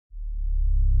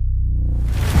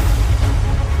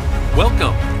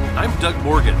Welcome. I'm Doug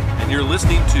Morgan, and you're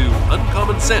listening to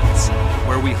Uncommon Sense,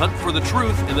 where we hunt for the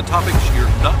truth in the topics you're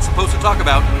not supposed to talk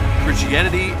about,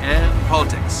 Christianity and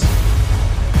politics.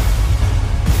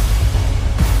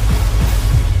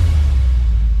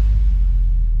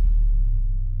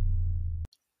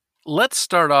 Let's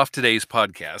start off today's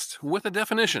podcast with a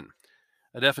definition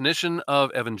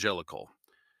of evangelical,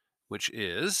 which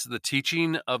is the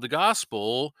teaching of the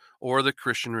gospel or the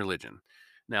Christian religion.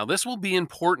 Now, this will be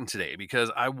important today because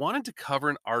I wanted to cover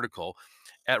an article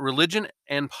at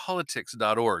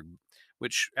religionandpolitics.org,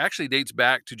 which actually dates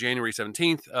back to January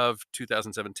 17th of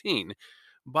 2017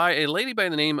 by a lady by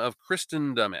the name of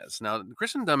Kristen Dumez. Now,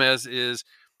 Kristen Dumez is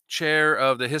chair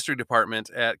of the history department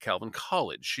at Calvin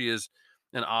College. She is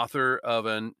an author of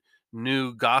a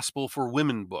new Gospel for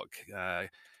Women book.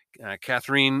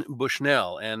 Catherine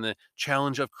Bushnell and the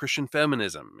Challenge of Christian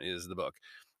Feminism is the book.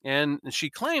 And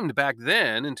she claimed back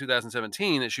then in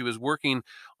 2017 that she was working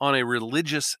on a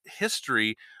religious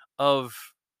history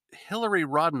of Hillary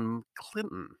Rodham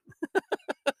Clinton.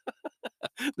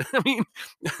 I mean,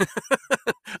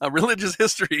 a religious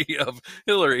history of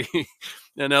Hillary.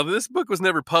 And now this book was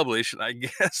never published, I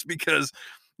guess, because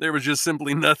there was just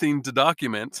simply nothing to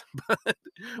document.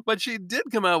 But she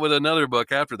did come out with another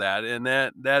book after that, and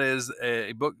that is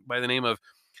a book by the name of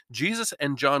Jesus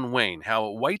and John Wayne: How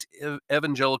White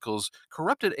Evangelicals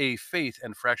Corrupted a Faith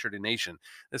and Fractured a Nation.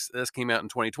 This came out in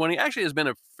 2020. Actually, has been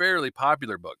a fairly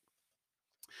popular book.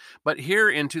 But here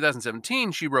in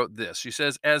 2017, she wrote this. She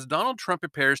says, as Donald Trump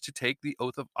prepares to take the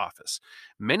oath of office,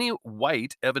 many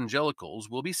white evangelicals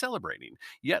will be celebrating.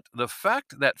 Yet the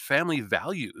fact that family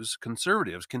values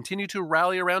conservatives continue to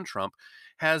rally around Trump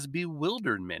has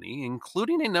bewildered many,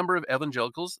 including a number of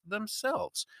evangelicals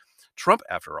themselves. Trump,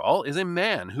 after all, is a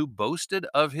man who boasted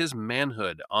of his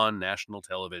manhood on national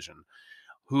television,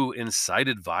 who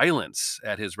incited violence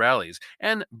at his rallies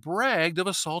and bragged of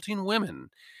assaulting women.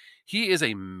 He is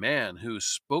a man who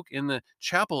spoke in the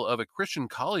chapel of a Christian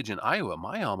college in Iowa,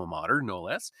 my alma mater, no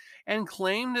less, and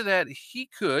claimed that he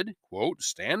could, quote,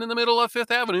 stand in the middle of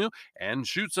Fifth Avenue and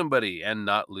shoot somebody and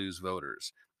not lose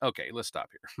voters. Okay, let's stop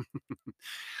here.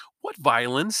 What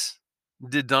violence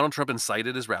did Donald Trump incite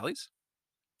at his rallies?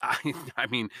 I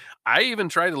mean, I even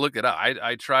tried to look it up.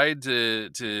 I tried to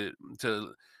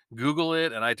Google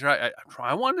it, and I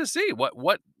wanted to see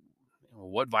what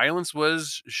violence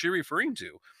was she referring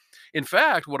to. In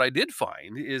fact, what I did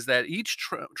find is that each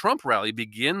Trump rally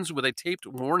begins with a taped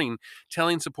warning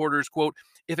telling supporters, quote,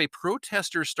 if a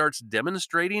protester starts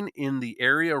demonstrating in the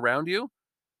area around you,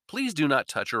 please do not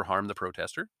touch or harm the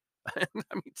protester. I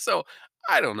mean, so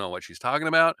I don't know what she's talking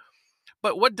about.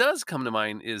 But what does come to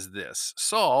mind is this.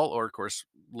 Saul, or of course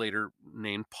later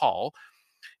named Paul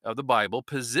of the Bible,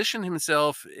 positioned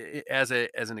himself as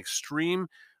an extreme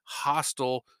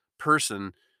hostile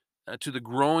person to the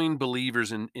growing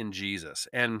believers in Jesus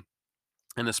and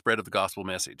the spread of the gospel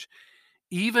message,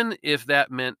 even if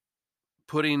that meant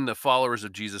putting the followers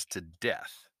of Jesus to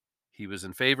death. He was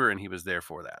in favor and he was there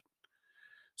for that.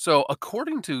 So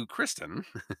according to Kristen,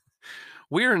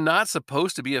 we are not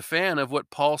supposed to be a fan of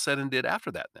what Paul said and did after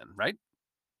that then, right?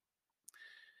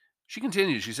 She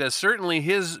continues, she says, certainly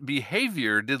his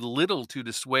behavior did little to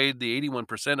dissuade the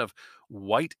 81% of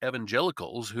white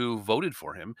evangelicals who voted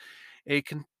for him, a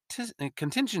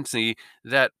contingency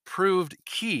that proved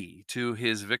key to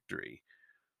his victory.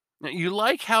 Now, you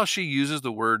like how she uses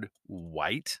the word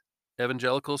white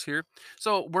evangelicals here?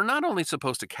 So we're not only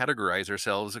supposed to categorize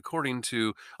ourselves according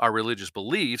to our religious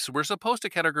beliefs, we're supposed to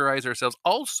categorize ourselves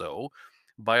also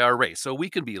by our race. So we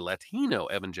can be Latino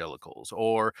evangelicals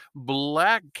or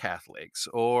Black Catholics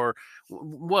or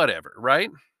whatever, right?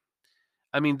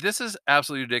 I mean, this is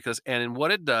absolutely ridiculous. And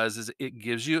what it does is it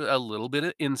gives you a little bit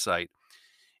of insight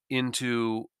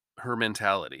into her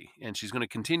mentality. And she's going to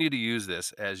continue to use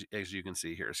this as you can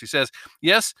see here. She says,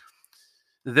 yes,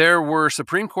 there were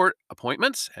Supreme Court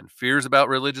appointments and fears about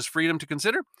religious freedom to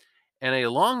consider, and a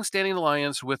long-standing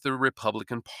alliance with the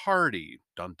Republican Party,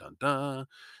 dun dun dun,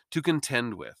 to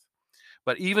contend with.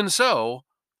 But even so,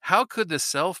 how could the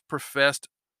self-professed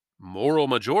moral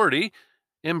majority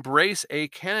embrace a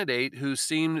candidate who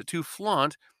seemed to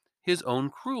flaunt his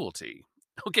own cruelty?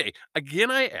 Okay,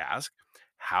 again I ask,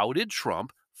 how did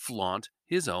Trump flaunt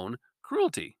his own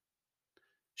cruelty?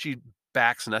 She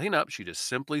backs nothing up. She just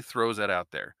simply throws that out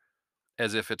there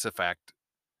as if it's a fact.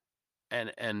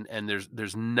 And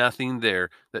there's nothing there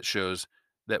that shows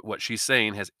that what she's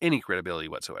saying has any credibility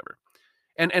whatsoever.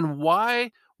 And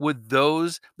why would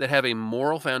those that have a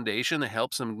moral foundation that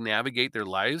helps them navigate their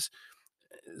lives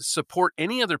support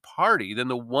any other party than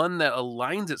the one that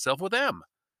aligns itself with them?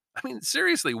 I mean,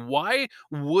 seriously, why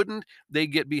wouldn't they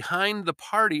get behind the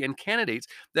party and candidates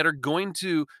that are going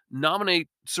to nominate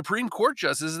Supreme Court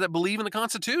justices that believe in the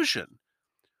Constitution?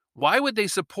 Why would they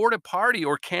support a party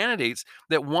or candidates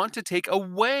that want to take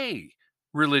away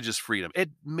religious freedom? It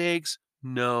makes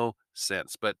no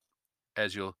sense. But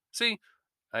as you'll see,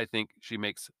 I think she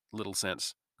makes little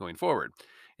sense going forward.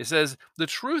 It says the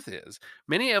truth is,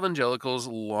 many evangelicals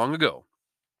long ago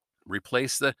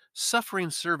replaced the suffering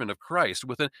servant of Christ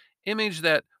with an image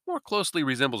that more closely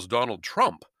resembles Donald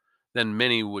Trump than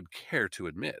many would care to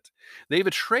admit. They've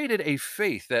traded a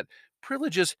faith that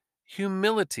privileges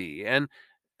humility and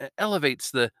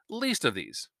elevates the least of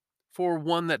these for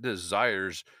one that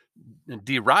desires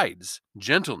derides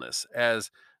gentleness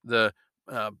as the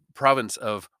province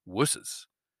of wusses.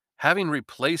 Having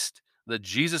replaced the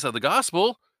Jesus of the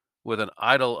gospel with an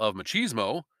idol of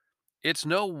machismo, it's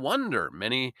no wonder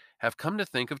many have come to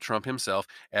think of Trump himself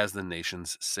as the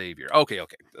nation's savior. Okay,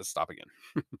 let's stop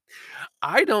again.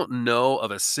 I don't know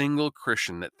of a single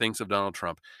Christian that thinks of Donald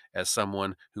Trump as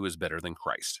someone who is better than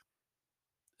Christ.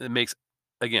 It makes,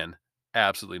 again,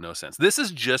 absolutely no sense. This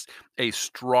is just a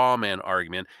straw man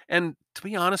argument. And to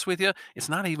be honest with you, it's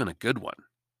not even a good one.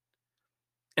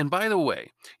 And by the way,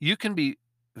 you can be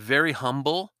very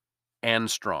humble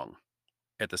and strong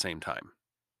at the same time.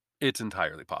 It's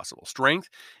entirely possible. Strength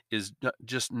is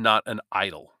just not an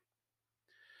idol.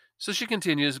 So she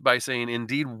continues by saying,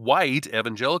 indeed, white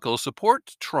evangelicals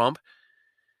support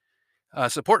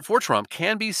for Trump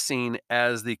can be seen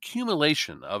as the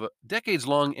accumulation of a decades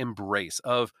long embrace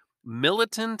of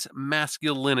militant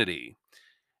masculinity,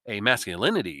 a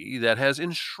masculinity that has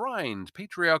enshrined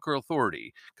patriarchal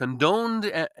authority, condoned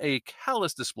a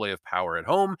callous display of power at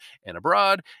home and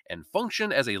abroad, and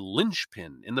functioned as a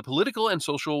linchpin in the political and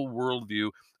social worldview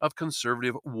of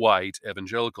conservative white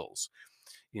evangelicals.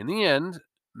 In the end,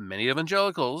 many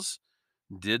evangelicals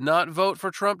did not vote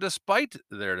for Trump despite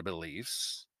their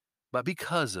beliefs, but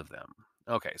because of them.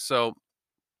 Okay, so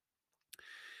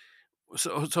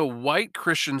white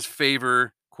Christians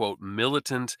favor quote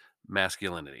militant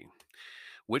masculinity,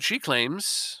 which she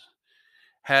claims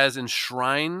has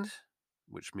enshrined,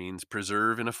 which means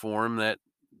preserve in a form that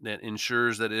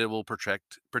ensures that it will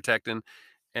protect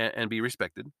and be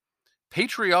respected.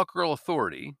 Patriarchal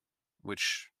authority,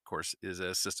 which of course is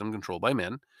a system controlled by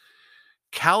men,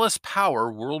 callous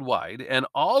power worldwide, and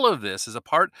all of this is a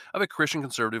part of a Christian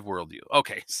conservative worldview.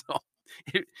 Okay, so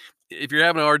if, if you're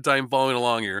having a hard time following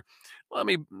along here, let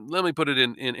me put it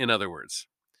in other words.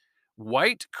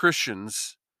 White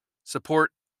Christians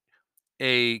support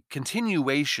a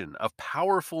continuation of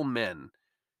powerful men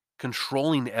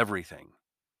controlling everything.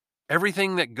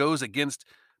 Everything that goes against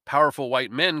powerful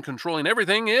white men controlling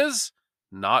everything is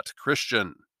not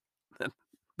Christian.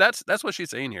 That's what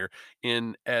she's saying here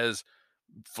in as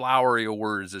flowery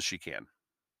words as she can.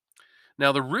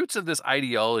 Now, the roots of this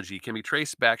ideology can be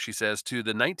traced back, she says, to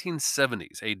the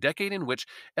 1970s, a decade in which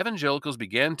evangelicals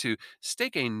began to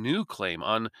stake a new claim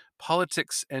on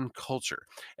politics and culture.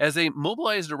 As they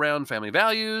mobilized around family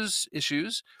values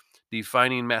issues,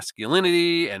 defining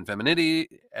masculinity and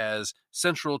femininity as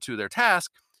central to their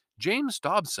task, James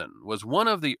Dobson was one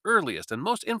of the earliest and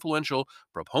most influential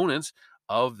proponents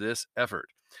of this effort.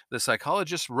 The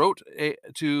psychologist wrote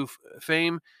to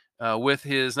fame with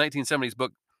his 1970s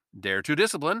book Dare to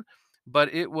Discipline,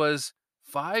 but it was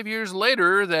 5 years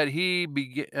later that he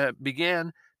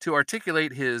began to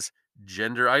articulate his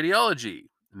gender ideology.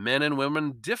 Men and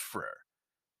women differ.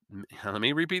 Let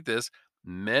me repeat this.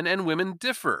 Men and women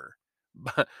differ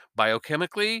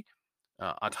biochemically,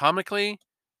 atomically,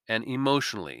 and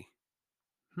emotionally.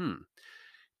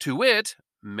 To wit,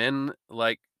 men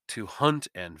like to hunt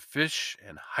and fish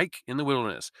and hike in the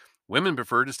wilderness. Women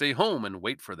prefer to stay home and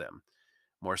wait for them.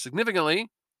 More significantly,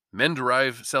 men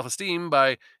derive self esteem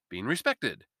by being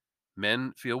respected.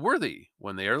 Men feel worthy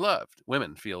when they are loved.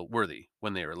 Women feel worthy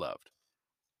when they are loved.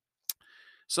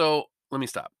 So let me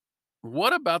stop.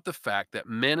 What about the fact that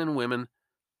men and women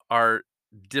are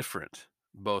different,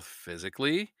 both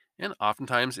physically and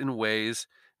oftentimes in ways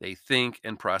they think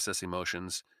and process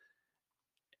emotions?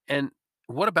 And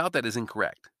what about that is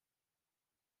incorrect?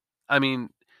 I mean,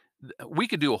 we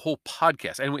could do a whole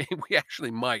podcast, and we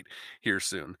actually might here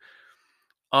soon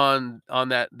on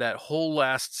that whole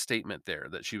last statement there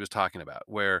that she was talking about,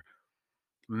 where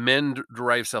men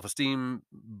derive self-esteem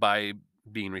by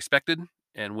being respected,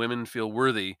 and women feel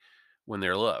worthy when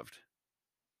they're loved.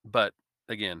 But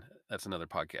again, that's another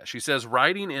podcast. She says,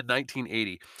 writing in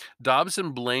 1980,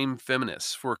 Dobson blamed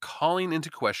feminists for calling into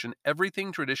question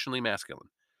everything traditionally masculine,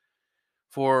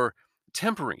 for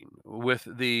tempering with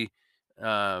the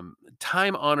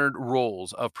time honored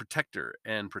roles of protector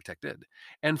and protected,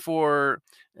 and for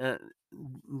uh,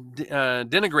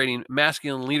 denigrating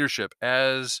masculine leadership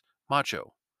as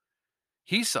macho.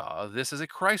 He saw this as a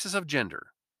crisis of gender,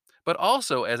 but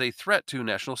also as a threat to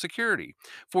national security.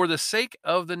 For the sake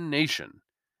of the nation,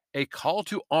 a call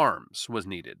to arms was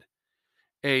needed,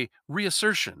 a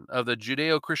reassertion of the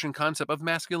Judeo Christian concept of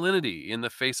masculinity in the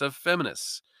face of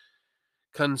feminists,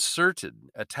 concerted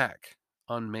attack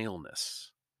on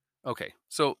maleness. Okay,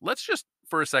 so let's just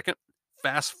for a second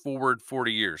fast forward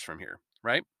 40 years from here,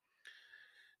 right?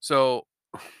 So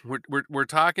we're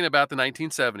talking about the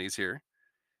 1970s here.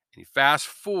 And you fast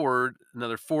forward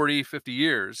another 40, 50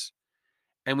 years,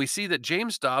 and we see that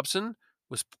James Dobson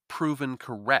was proven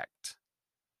correct.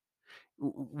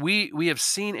 We have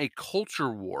seen a culture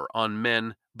war on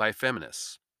men by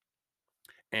feminists.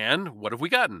 And what have we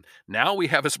gotten? Now we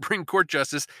have a Supreme Court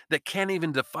justice that can't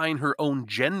even define her own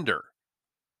gender.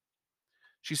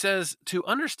 She says to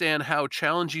understand how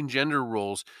challenging gender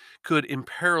roles could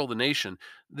imperil the nation,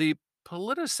 the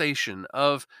politicization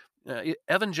of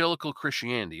evangelical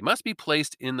Christianity must be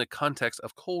placed in the context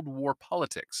of Cold War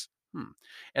politics,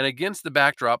 and against the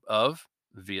backdrop of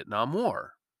Vietnam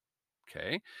War.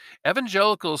 Okay.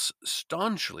 Evangelicals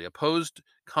staunchly opposed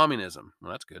communism.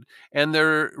 Well, that's good. And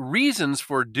their reasons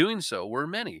for doing so were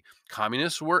many.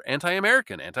 Communists were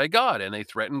anti-American, anti-God, and they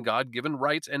threatened God-given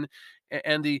rights and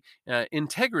the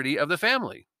integrity of the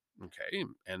family. Okay.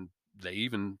 And they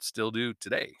even still do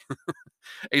today.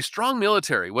 A strong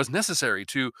military was necessary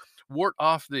to ward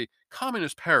off the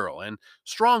communist peril, and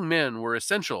strong men were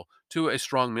essential to a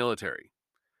strong military.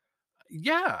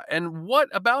 Yeah. And what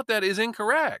about that is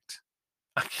incorrect?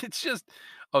 It's just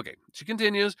okay. She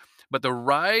continues, but the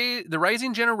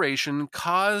rising generation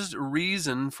caused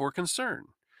reason for concern.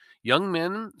 Young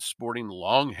men sporting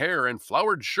long hair and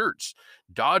flowered shirts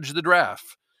dodged the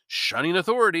draft, shunning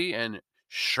authority and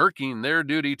shirking their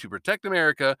duty to protect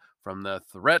America from the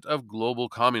threat of global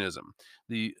communism.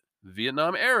 The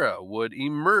Vietnam era would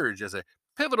emerge as a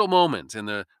pivotal moment in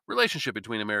the relationship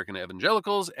between American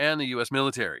evangelicals and the U.S.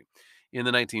 military. In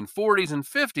the 1940s and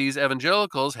 50s,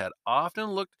 evangelicals had often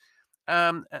looked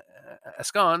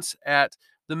askance at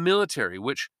the military,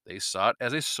 which they sought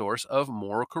as a source of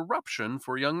moral corruption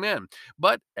for young men.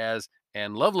 But as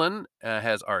Anne Loveland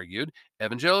has argued,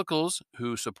 evangelicals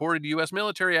who supported U.S.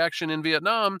 military action in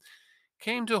Vietnam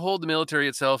came to hold the military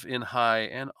itself in high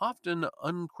and often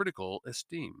uncritical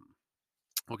esteem.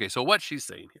 Okay, so what she's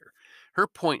saying here, her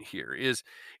point here is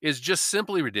just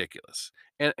simply ridiculous,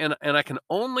 and I can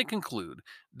only conclude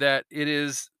that it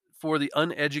is for the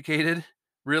uneducated,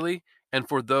 really, and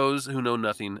for those who know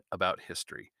nothing about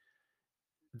history.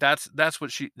 That's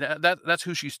what that's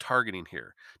who she's targeting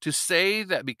here. To say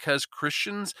that because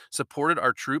Christians supported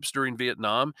our troops during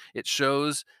Vietnam, it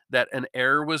shows that an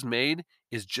error was made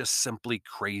is just simply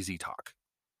crazy talk.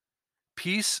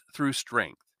 Peace through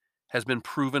strength has been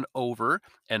proven over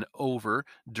and over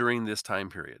during this time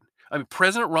period. I mean,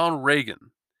 President Ronald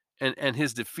Reagan and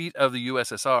his defeat of the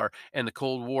USSR and the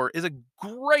Cold War is a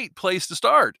great place to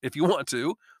start if you want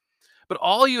to. But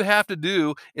all you have to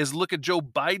do is look at Joe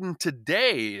Biden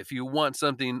today if you want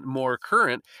something more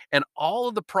current, and all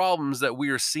of the problems that we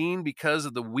are seeing because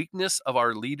of the weakness of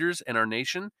our leaders and our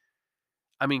nation.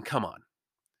 I mean, come on.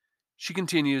 She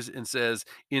continues and says,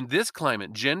 in this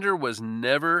climate, gender was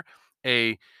never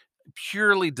a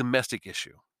purely domestic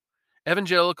issue.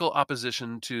 Evangelical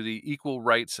opposition to the Equal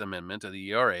Rights Amendment of the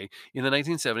ERA in the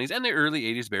 1970s and the early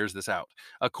 80s bears this out.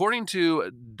 According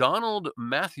to Donald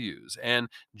Matthews and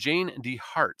Jane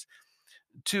DeHart,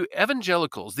 to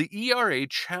evangelicals, the ERA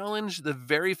challenged the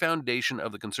very foundation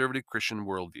of the conservative Christian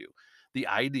worldview, the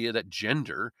idea that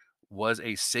gender was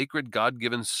a sacred God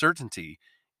given certainty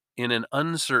in an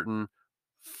uncertain,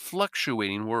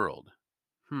 fluctuating world.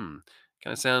 Kind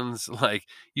of sounds like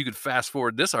you could fast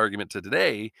forward this argument to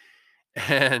today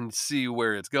and see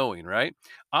where it's going, right?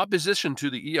 Opposition to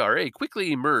the ERA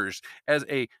quickly emerged as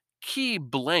a key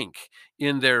blank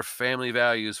in their family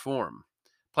values form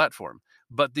platform.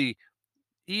 But the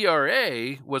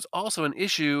ERA was also an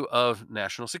issue of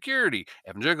national security.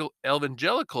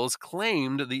 Evangelicals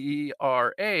claimed the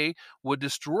ERA would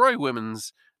destroy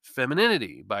women's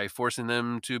femininity by forcing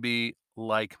them to be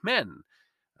like men,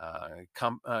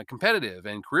 competitive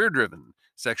and career driven,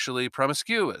 sexually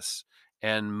promiscuous,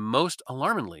 and most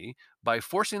alarmingly, by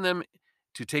forcing them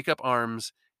to take up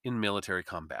arms in military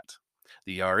combat.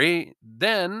 The ERA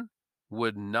then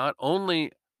would not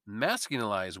only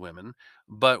masculinize women,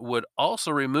 but would also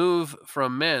remove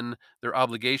from men their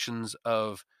obligations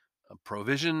of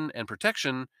provision and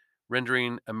protection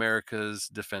rendering America's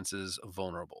defenses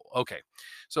vulnerable. Okay.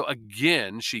 So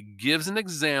again, she gives an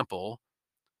example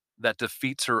that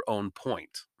defeats her own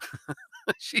point.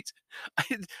 She's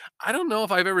I, I don't know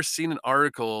if I've ever seen an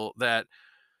article that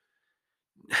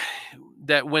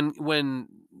when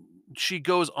she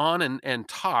goes on and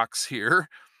talks here,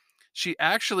 she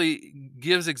actually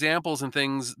gives examples and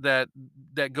things that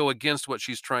go against what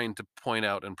she's trying to point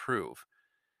out and prove.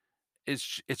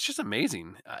 It's just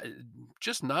amazing.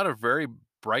 Just not a very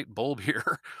bright bulb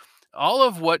here. All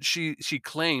of what she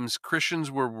claims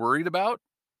Christians were worried about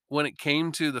when it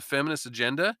came to the feminist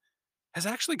agenda has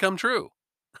actually come true.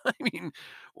 I mean,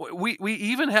 we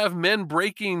even have men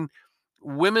breaking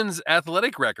women's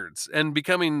athletic records and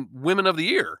becoming women of the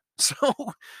year.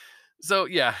 So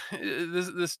yeah,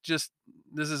 this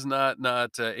is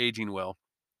not aging well.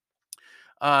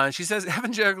 She says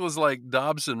evangelicals like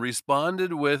Dobson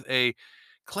responded with a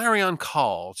clarion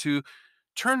call to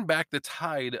turn back the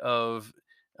tide of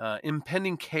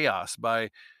impending chaos by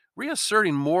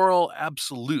reasserting moral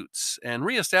absolutes and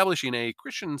reestablishing a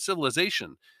Christian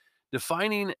civilization,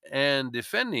 defining and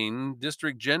defending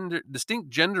distinct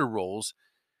gender roles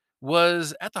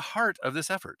was at the heart of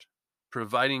this effort,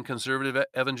 providing conservative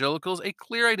evangelicals a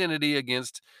clear identity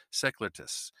against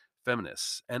secularists,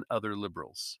 feminists, and other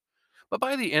liberals. But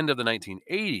by the end of the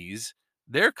 1980s,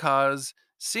 their cause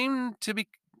seemed to be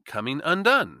coming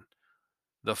undone.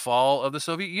 The fall of the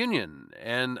Soviet Union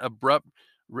and abrupt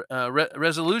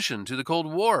resolution to the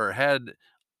Cold War had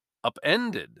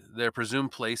upended their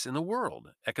presumed place in the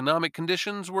world. Economic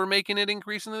conditions were making it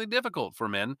increasingly difficult for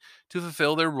men to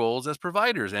fulfill their roles as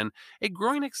providers, and a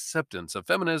growing acceptance of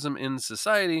feminism in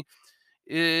society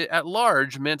at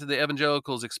large meant the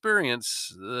evangelicals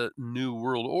experience the New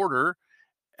World Order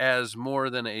as more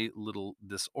than a little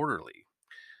disorderly.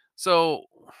 So,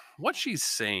 what she's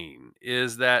saying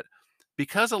is that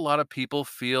because a lot of people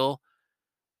feel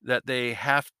that they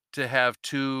have to have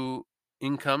two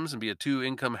incomes and be a two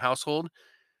income household,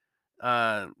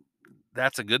 uh,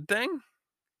 that's a good thing?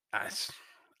 I s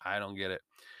I don't get it.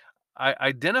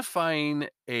 Identifying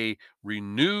a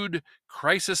renewed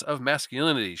crisis of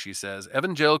masculinity, she says,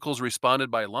 evangelicals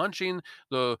responded by launching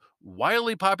the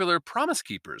wildly popular Promise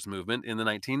Keepers movement in the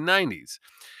 1990s.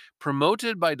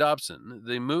 Promoted by Dobson,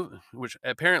 which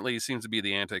apparently seems to be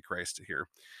the Antichrist here,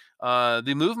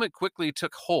 the movement quickly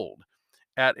took hold.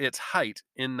 At its height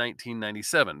in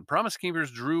 1997, Promise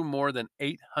Keepers drew more than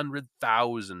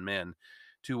 800,000 men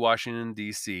to Washington,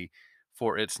 D.C.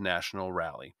 for its national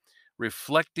rally.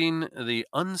 Reflecting the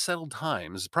unsettled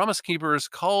times, Promise Keepers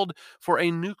called for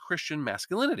a new Christian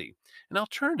masculinity, an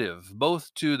alternative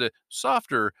both to the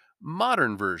softer,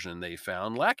 modern version they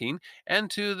found lacking and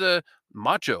to the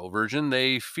macho version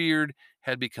they feared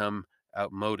had become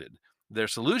outmoded. Their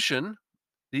solution,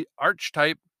 the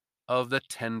archetype of the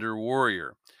tender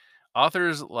warrior.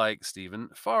 Authors like Stephen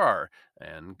Farrar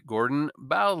and Gordon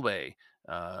Balway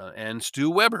and Stu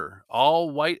Weber, all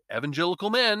white evangelical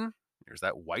men, there's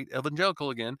that white evangelical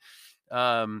again,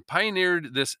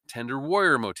 pioneered this tender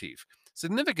warrior motif.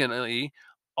 Significantly,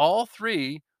 all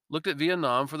three looked at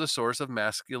Vietnam for the source of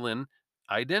masculine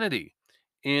identity.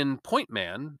 In Point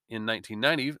Man in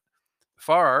 1990,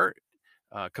 Farrar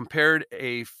compared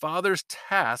a father's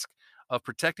task of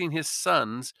protecting his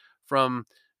sons from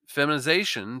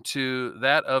feminization to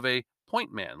that of a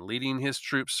point man leading his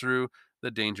troops through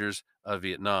the dangers of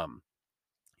Vietnam.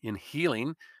 In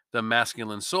Healing the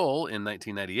Masculine Soul in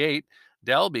 1998,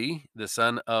 Dalby, the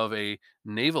son of a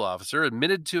naval officer,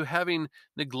 admitted to having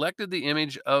neglected the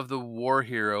image of the war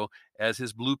hero as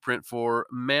his blueprint for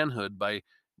manhood by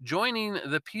joining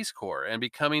the Peace Corps and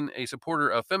becoming a supporter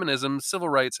of feminism, civil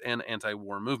rights, and anti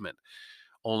war movement.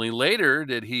 Only later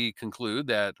did he conclude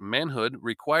that manhood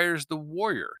requires the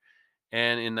warrior,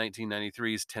 and in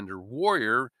 1993's Tender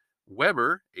Warrior,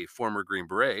 Weber, a former Green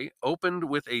Beret, opened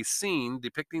with a scene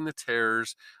depicting the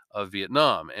terrors of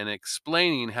Vietnam and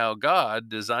explaining how God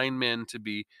designed men to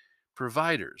be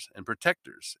providers and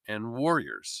protectors and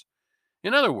warriors.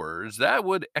 In other words, that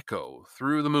would echo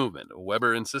through the movement.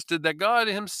 Weber insisted that God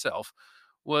himself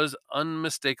was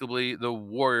unmistakably the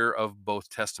warrior of both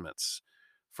testaments.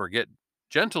 Forget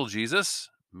gentle Jesus,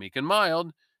 meek and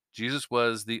mild. Jesus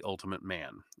was the ultimate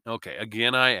man. Okay,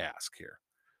 again, I ask here,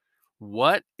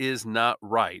 what is not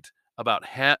right about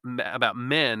about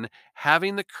men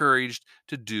having the courage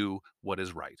to do what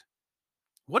is right?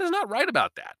 What is not right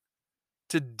about that?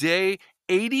 Today,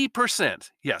 80%,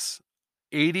 yes,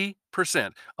 80%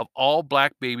 of all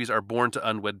black babies are born to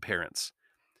unwed parents.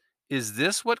 Is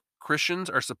this what Christians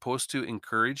are supposed to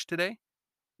encourage today?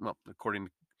 Well, according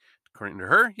to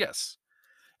her, yes.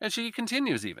 And she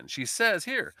continues even. She says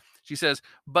here, she says,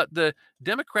 but the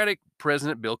Democratic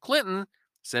President Bill Clinton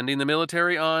sending the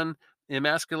military on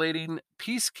emasculating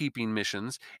peacekeeping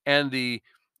missions and the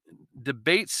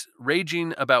debates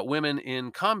raging about women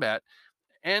in combat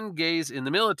and gays in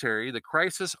the military, the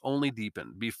crisis only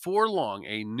deepened. Before long,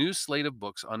 a new slate of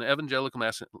books on evangelical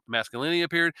masculinity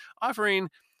appeared, offering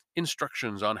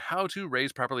instructions on how to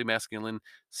raise properly masculine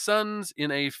sons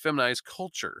in a feminized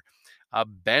culture.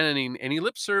 Abandoning any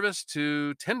lip service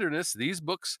to tenderness, these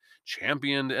books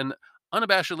championed an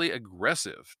unabashedly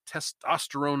aggressive,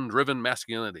 testosterone driven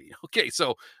masculinity. Okay,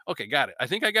 got it. I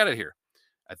think I got it here.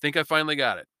 I think I finally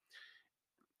got it.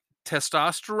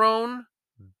 Testosterone,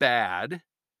 bad.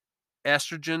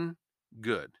 Estrogen,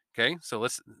 good. Okay, so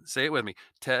let's say it with me.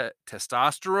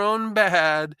 Testosterone,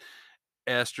 bad.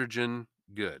 Estrogen,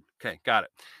 good. Okay, got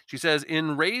it. She says,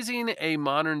 in Raising a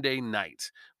Modern Day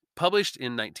Knight, published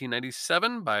in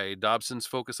 1997 by Dobson's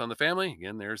Focus on the Family.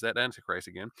 Again, there's that Antichrist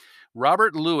again.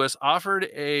 Robert Lewis offered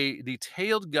a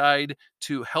detailed guide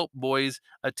to help boys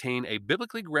attain a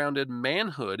biblically grounded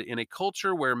manhood in a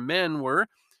culture where men were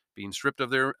being stripped of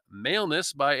their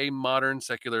maleness by a modern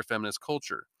secular feminist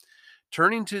culture.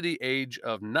 Turning to the age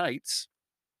of knights,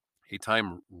 a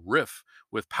time riff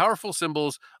with powerful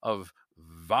symbols of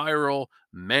virile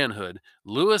manhood,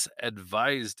 Lewis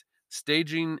advised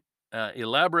staging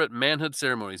elaborate manhood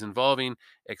ceremonies involving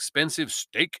expensive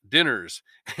steak dinners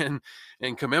and,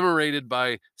 and commemorated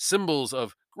by symbols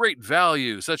of great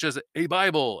value, such as a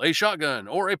Bible, a shotgun,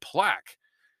 or a plaque.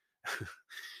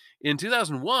 In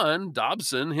 2001,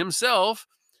 Dobson himself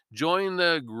joined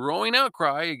the growing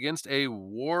outcry against a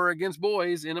war against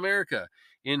boys in America.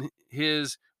 In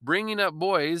his Bringing Up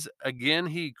Boys, again,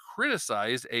 he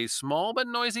criticized a small but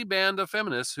noisy band of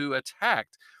feminists who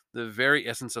attacked the very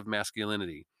essence of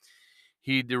masculinity.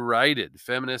 He derided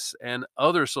feminists and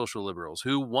other social liberals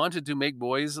who wanted to make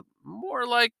boys more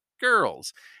like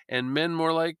girls and men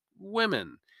more like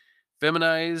women,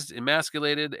 feminized,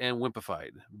 emasculated, and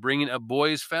wimpified. Bringing Up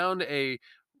Boys found a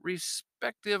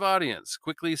respective audience,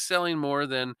 quickly selling more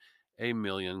than 1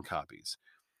 million copies.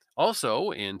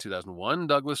 Also, in 2001,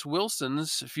 Douglas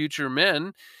Wilson's Future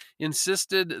Men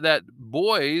insisted that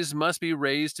boys must be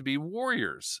raised to be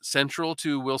warriors. Central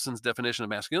to Wilson's definition of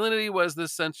masculinity was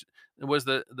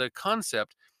the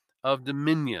concept of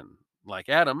dominion. Like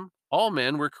Adam, all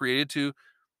men were created to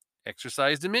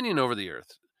exercise dominion over the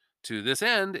earth. To this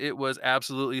end, it was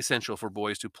absolutely essential for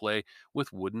boys to play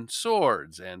with wooden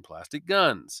swords and plastic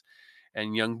guns.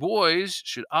 And young boys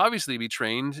should obviously be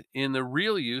trained in the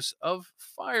real use of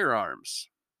firearms.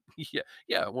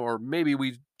 Yeah, or maybe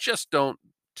we just don't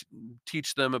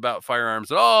teach them about firearms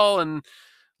at all and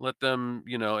let them,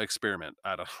 experiment.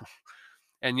 I don't know.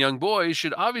 And young boys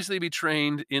should obviously be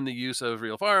trained in the use of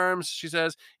real firearms, she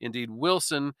says. Indeed,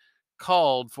 Wilson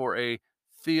called for a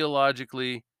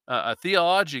theology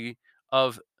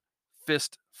of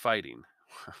fist fighting.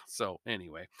 So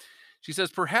anyway, she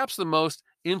says perhaps the most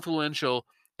influential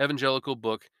evangelical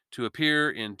book to appear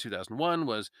in 2001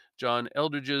 was John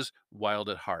Eldridge's Wild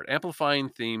at Heart, amplifying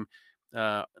theme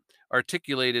uh,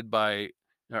 articulated by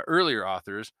earlier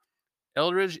authors.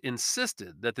 Eldridge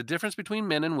insisted that the difference between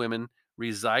men and women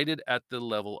resided at the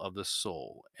level of the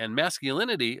soul, and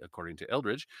masculinity, according to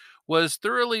Eldridge, was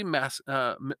thoroughly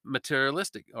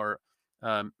materialistic or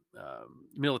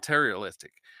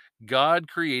militaristic. God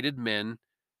created men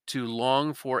to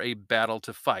long for a battle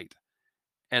to fight,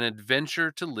 an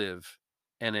adventure to live,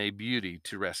 and a beauty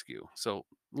to rescue. So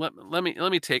let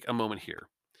me take a moment here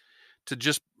to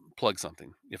just plug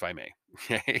something, if I may.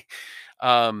 Okay,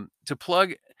 to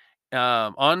plug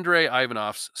Andrei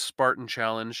Ivanov's Spartan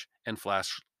Challenge and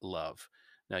Flash Love.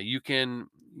 Now you can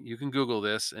Google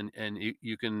this and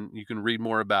you can read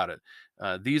more about it.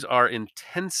 These are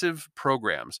intensive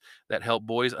programs that help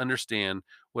boys understand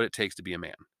what it takes to be a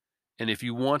man. And if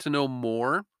you want to know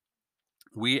more,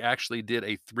 we actually did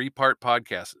a 3-part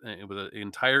podcast with an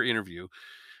entire interview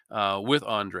with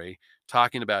Andre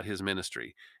talking about his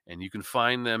ministry. And you can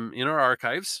find them in our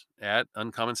archives at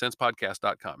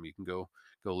uncommonsensepodcast.com. You can go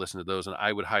listen to those, and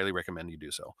I would highly recommend you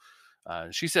do so.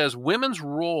 She says women's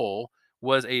role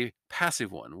was a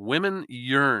passive one. Women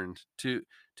yearned to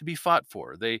be fought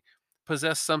for. They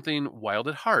possessed something wild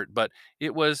at heart, but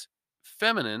it was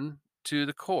feminine to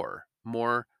the core,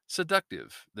 more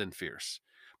seductive than fierce.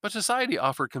 But society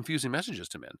offered confusing messages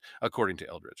to men, according to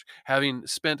Eldridge, having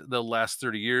spent the last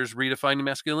 30 years redefining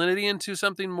masculinity into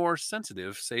something more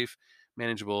sensitive, safe,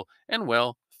 manageable, and,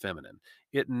 well, feminine.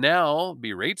 It now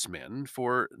berates men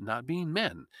for not being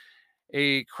men.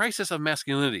 A crisis of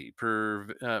masculinity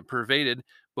pervaded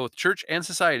both church and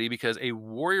society because a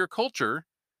warrior culture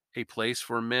a place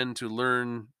for men to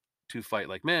learn to fight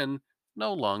like men,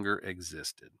 no longer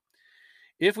existed.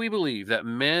 If we believe that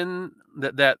man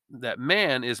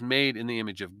is made in the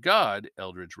image of God,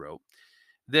 Eldridge wrote,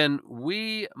 then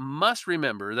we must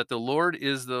remember that the Lord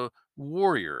is the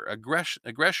warrior.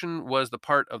 Aggression was the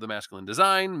part of the masculine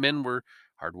design. Men were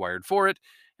hardwired for it,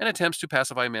 and attempts to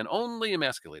pacify men only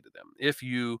emasculated them. If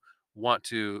you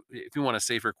want a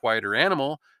safer, quieter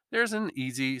animal, there's an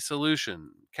easy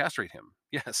solution. Castrate him.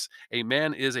 Yes, a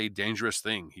man is a dangerous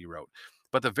thing, he wrote.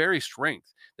 But the very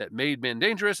strength that made men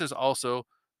dangerous is also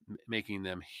making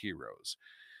them heroes.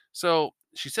 So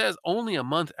she says only a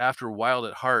month after Wild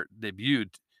at Heart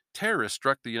debuted, terrorists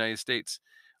struck the United States.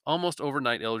 Almost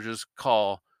overnight, Eldridge's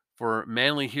call for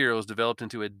manly heroes developed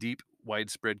into a deep,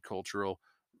 widespread cultural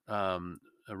um,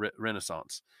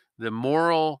 renaissance. The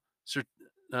moral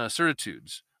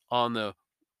certitudes on the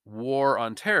war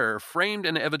on terror framed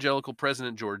an evangelical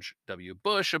President George W.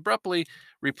 Bush abruptly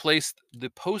replaced the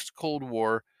post Cold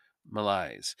War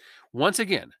malaise. Once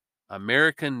again,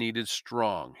 America needed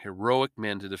strong, heroic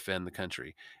men to defend the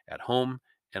country at home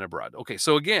and abroad. Okay,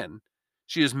 so again,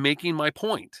 she is making my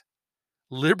point.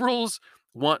 Liberals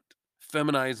want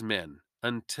feminized men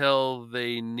until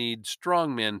they need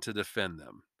strong men to defend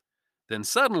them. Then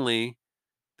suddenly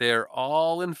they're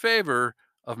all in favor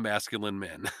of masculine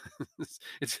men.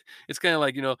 it's it's kind of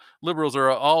like, liberals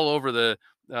are all over the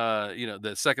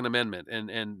Second Amendment,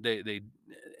 and they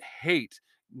hate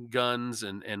guns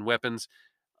and weapons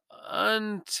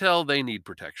until they need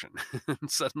protection.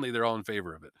 Suddenly they're all in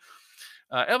favor of it.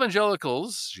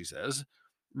 Evangelicals, she says,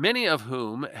 many of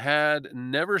whom had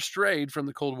never strayed from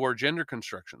the Cold War gender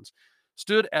constructions,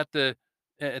 stood at the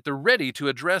ready to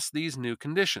address these new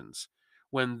conditions.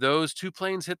 When those two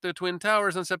planes hit the Twin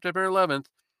Towers on September 11th,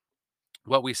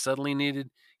 what we suddenly needed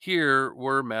here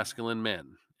were masculine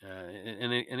men.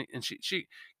 And she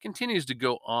continues to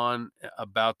go on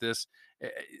about this.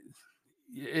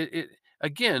 It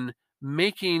again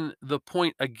making the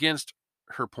point against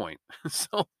her point.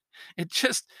 So it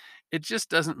just it just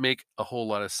doesn't make a whole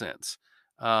lot of sense.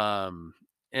 Um,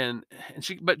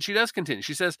 but she does continue.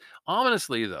 She says,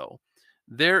 ominously though,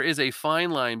 there is a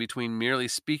fine line between merely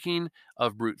speaking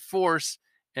of brute force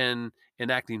and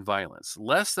enacting violence.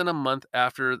 Less than a month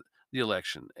after the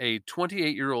election, a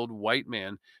 28-year-old white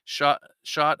man shot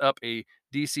up a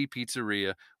DC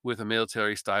pizzeria with a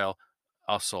military style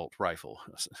assault rifle.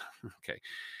 Okay.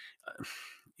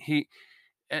 He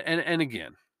and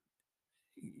again,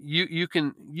 you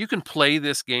can play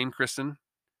this game, Kristen.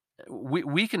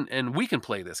 We can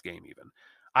play this game even.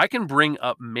 I can bring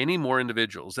up many more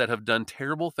individuals that have done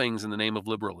terrible things in the name of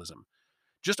liberalism.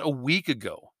 Just a week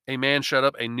ago, a man shut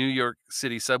up a New York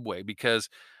City subway because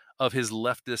of his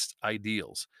leftist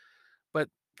ideals. But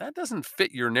that doesn't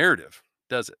fit your narrative,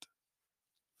 does it?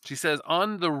 She says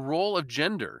on the role of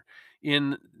gender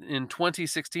in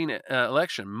 2016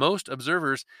 election, most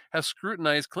observers have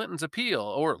scrutinized Clinton's appeal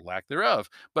or lack thereof,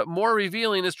 but more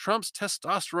revealing is Trump's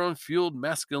testosterone-fueled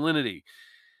masculinity.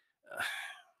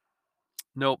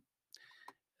 Nope.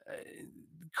 Uh,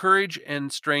 Courage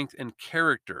and strength and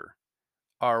character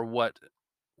are what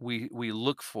we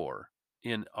look for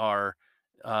in our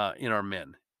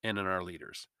men and in our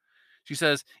leaders. She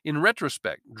says, in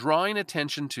retrospect, drawing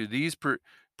attention to these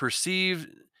perceived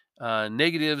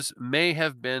negatives may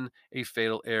have been a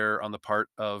fatal error on the part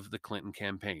of the Clinton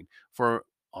campaign. For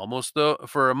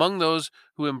among those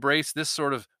who embrace this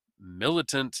sort of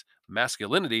militant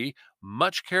masculinity,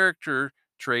 much character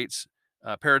traits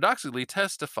paradoxically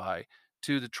testify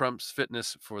to the Trump's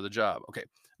fitness for the job. Okay,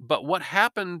 but what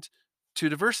happened to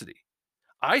diversity?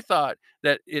 I thought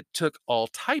that it took all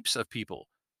types of people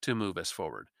to move us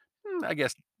forward. I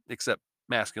guess except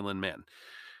masculine men.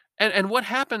 And what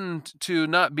happened to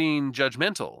not being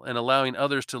judgmental and allowing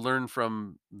others to learn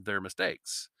from their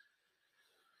mistakes?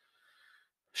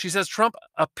 She says Trump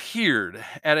appeared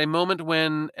at a moment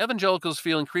when evangelicals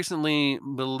feel increasingly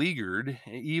beleaguered,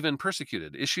 even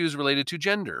persecuted. Issues related to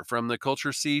gender, from the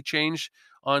Culture C change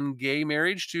on gay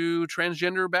marriage to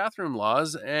transgender bathroom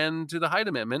laws and to the Hyde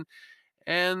Amendment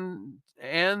and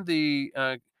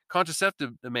the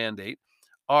contraceptive mandate,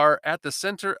 are at the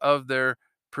center of their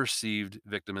perceived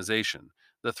victimization.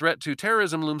 The threat to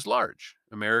terrorism looms large.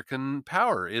 American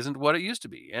power isn't what it used to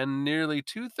be, and nearly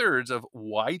two-thirds of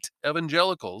white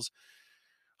evangelicals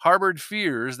harbored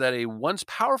fears that a once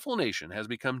powerful nation has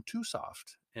become too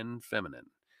soft and feminine.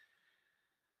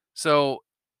 So,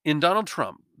 in Donald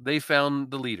Trump, they found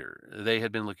the leader they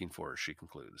had been looking for, she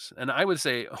concludes. And I would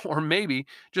say, or maybe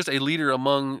just a leader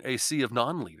among a sea of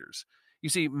non leaders. You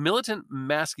see, militant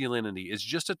masculinity is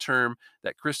just a term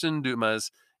that Kristen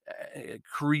Dumas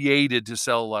created to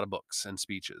sell a lot of books and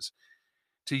speeches.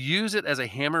 To use it as a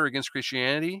hammer against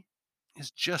Christianity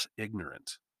is just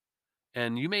ignorant.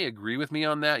 And you may agree with me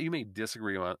on that. You may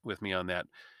disagree with me on that.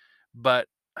 But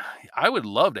I would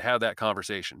love to have that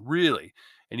conversation, really.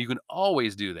 And you can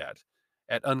always do that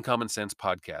at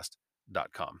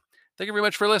uncommonsensepodcast.com. Thank you very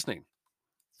much for listening.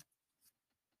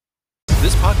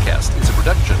 This podcast is a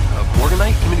production of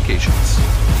Morganite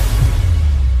Communications.